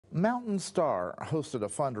Mountain Star hosted a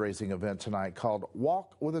fundraising event tonight called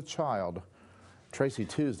Walk with a Child. Tracee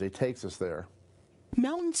Tuesday takes us there.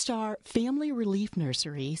 Mountain Star Family Relief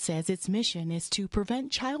Nursery says its mission is to prevent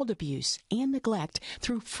child abuse and neglect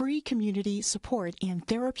through free community support and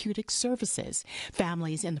therapeutic services.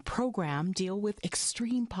 Families in the program deal with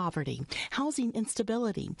extreme poverty, housing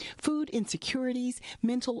instability, food insecurities,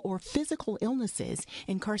 mental or physical illnesses,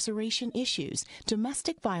 incarceration issues,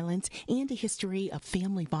 domestic violence, and a history of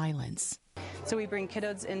family violence. So we bring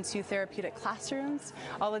kiddos into therapeutic classrooms.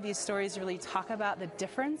 All of these stories really talk about the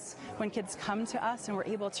difference when kids come to us and we're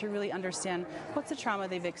able to really understand what's the trauma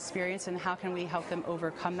they've experienced and how can we help them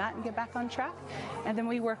overcome that and get back on track. And then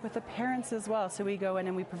we work with the parents as well. So we go in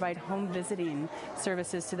and we provide home visiting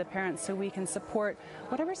services to the parents so we can support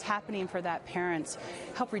whatever's happening for that parent,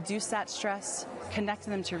 help reduce that stress, connect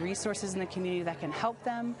them to resources in the community that can help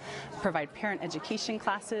them, provide parent education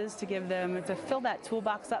classes to give them, to fill that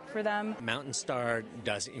toolbox up for them. Mountain Star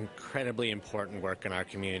does incredibly important work in our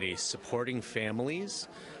community, supporting families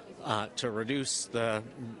to reduce the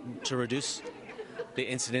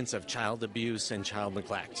incidence of child abuse and child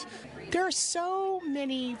neglect. There are so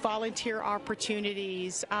many volunteer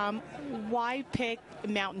opportunities. Why pick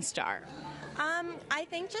Mountain Star? I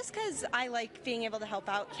think just because I like being able to help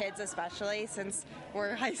out kids, especially since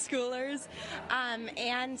we're high schoolers,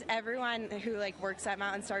 and everyone who works at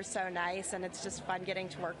Mountain Star is so nice, and it's just fun getting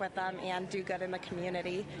to work with them and do good in the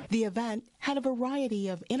community. The event had a variety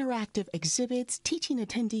of interactive exhibits teaching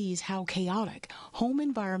attendees how chaotic home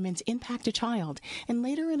environments impact a child and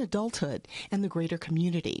later in adulthood and the greater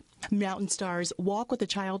community. Mountain Star's Walk with a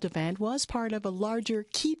Child event was part of a larger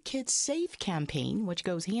Keep Kids Safe campaign, which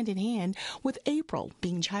goes hand in hand with April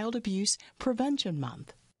being Child Abuse Prevention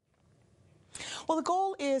Month. Well, the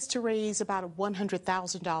goal is to raise about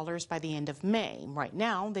 $100,000 by the end of May. Right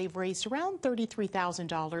now, they've raised around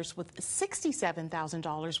 $33,000 with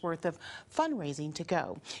 $67,000 worth of fundraising to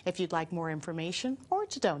go. If you'd like more information or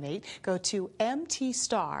to donate, go to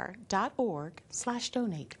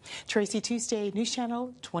mtstar.org/donate. Tracee Tuesday, News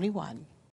Channel 21.